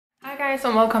guys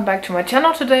and welcome back to my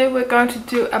channel. Today we're going to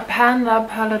do a Panda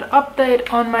palette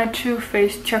update on my Too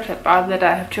Faced chocolate bar that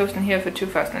I have chosen here for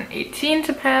 2018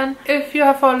 to pan. If you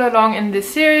have followed along in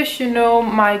this series, you know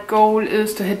my goal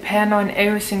is to hit pan on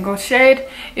every single shade.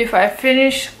 If I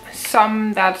finish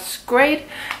some, that's great.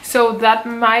 So that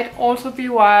might also be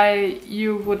why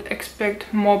you would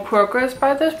expect more progress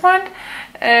by this point.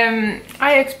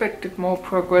 I expected more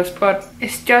progress, but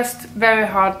it's just very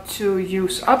hard to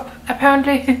use up,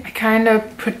 apparently. I kind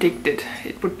of predicted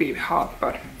it would be hard,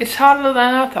 but it's harder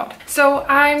than I thought. So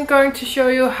I'm going to show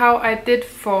you how I did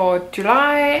for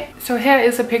July. So here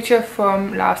is a picture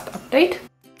from last update.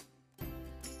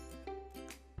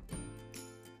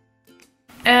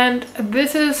 And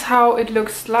this is how it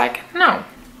looks like now.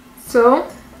 So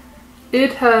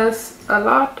it has a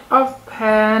lot of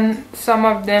pan, some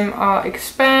of them are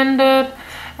expanded,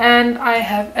 and I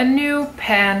have a new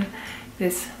pan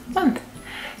this month.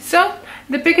 So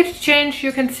the biggest change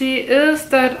you can see is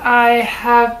that I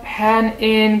have pan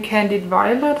in Candied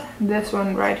Violet, this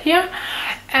one right here,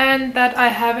 and that I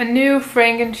have a new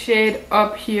Franken shade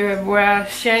up here where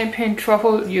Champagne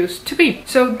Truffle used to be.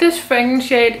 So this Franken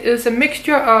shade is a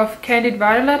mixture of Candied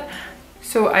Violet,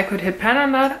 so I could hit pan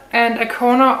on that, and a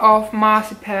corner of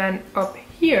Marzipan up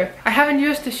here. I haven't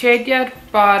used the shade yet,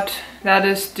 but that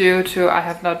is due to I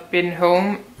have not been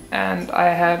home and I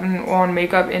haven't worn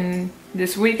makeup in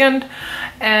this weekend.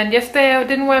 And yesterday I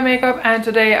didn't wear makeup, and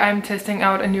today I'm testing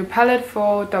out a new palette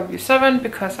for W7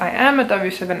 because I am a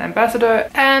W7 ambassador,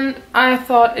 and I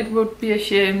thought it would be a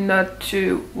shame not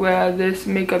to wear this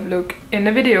makeup look in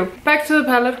a video. Back to the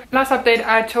palette. Last update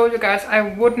I told you guys I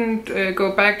wouldn't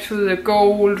go back to the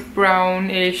gold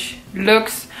brownish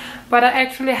looks, but I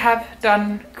actually have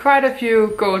done quite a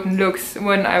few golden looks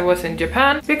when I was in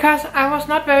Japan, because I was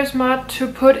not very smart to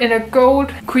put in a gold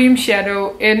cream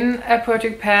shadow in a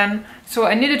project pan, so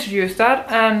I needed to use that,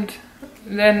 and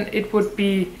then it would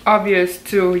be obvious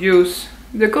to use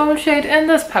the gold shade in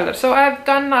this palette. So I've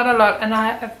done that a lot, and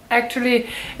I have actually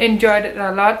enjoyed it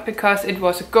a lot because it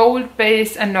was a gold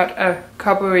base and not a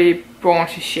coppery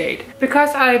bronzy shade.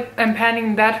 Because I am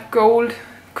panning that gold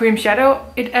cream shadow,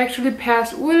 it actually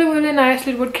pairs really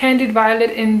nicely with Candied Violet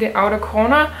in the outer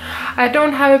corner. I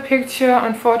don't have a picture,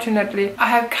 unfortunately. I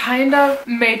have kind of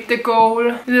made the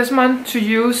goal this month to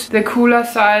use the cooler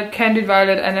side Candied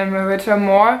Violet and Amaretto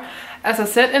more, as I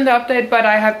said in the update, but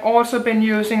I have also been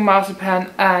using Marzipan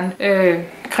and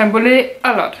Creme Brulee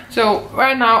a lot. So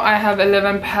right now I have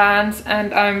 11 pans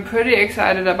and I'm pretty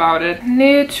excited about it.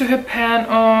 Need to hit pan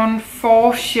on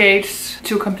 4 shades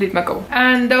to complete my goal.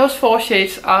 And those 4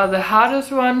 shades are the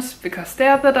hardest ones because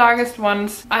they're the darkest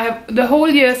ones. I have the whole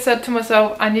year said to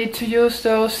myself I need to use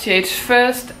those shades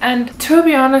first, and to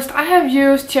be honest I have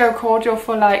used Cherry Cordial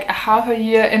for like a half a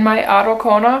year in my outer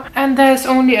corner and there's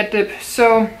only a dip.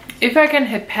 So if I can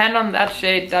hit pan on that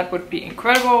shade, that would be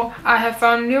incredible. I have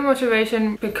found new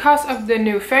motivation because of the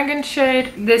new Franken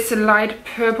shade. This light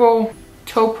purple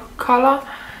taupe color.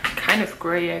 Kind of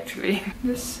grey actually.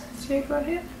 This shade right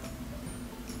here.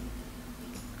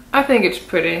 I think it's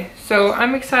pretty, so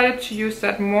I'm excited to use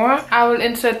that more. I will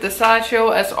insert the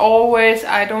slideshow as always.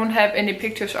 I don't have any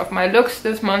pictures of my looks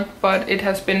this month, but it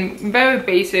has been very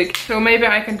basic. So maybe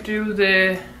I can do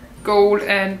the gold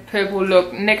and purple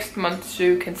look next month so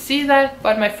you can see that,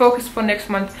 but my focus for next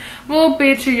month will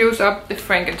be to use up the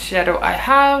Franken shadow I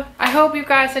have. I hope you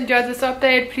guys enjoyed this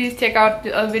update. Please check out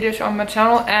the other videos on my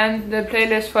channel, and the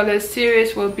playlist for this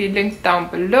series will be linked down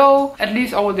below, at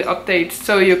least all the updates,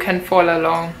 so you can follow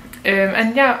along.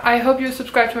 And yeah, I hope you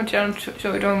subscribe to my channel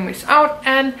so you don't miss out,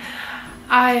 and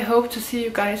I hope to see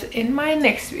you guys in my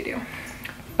next video.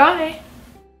 Bye!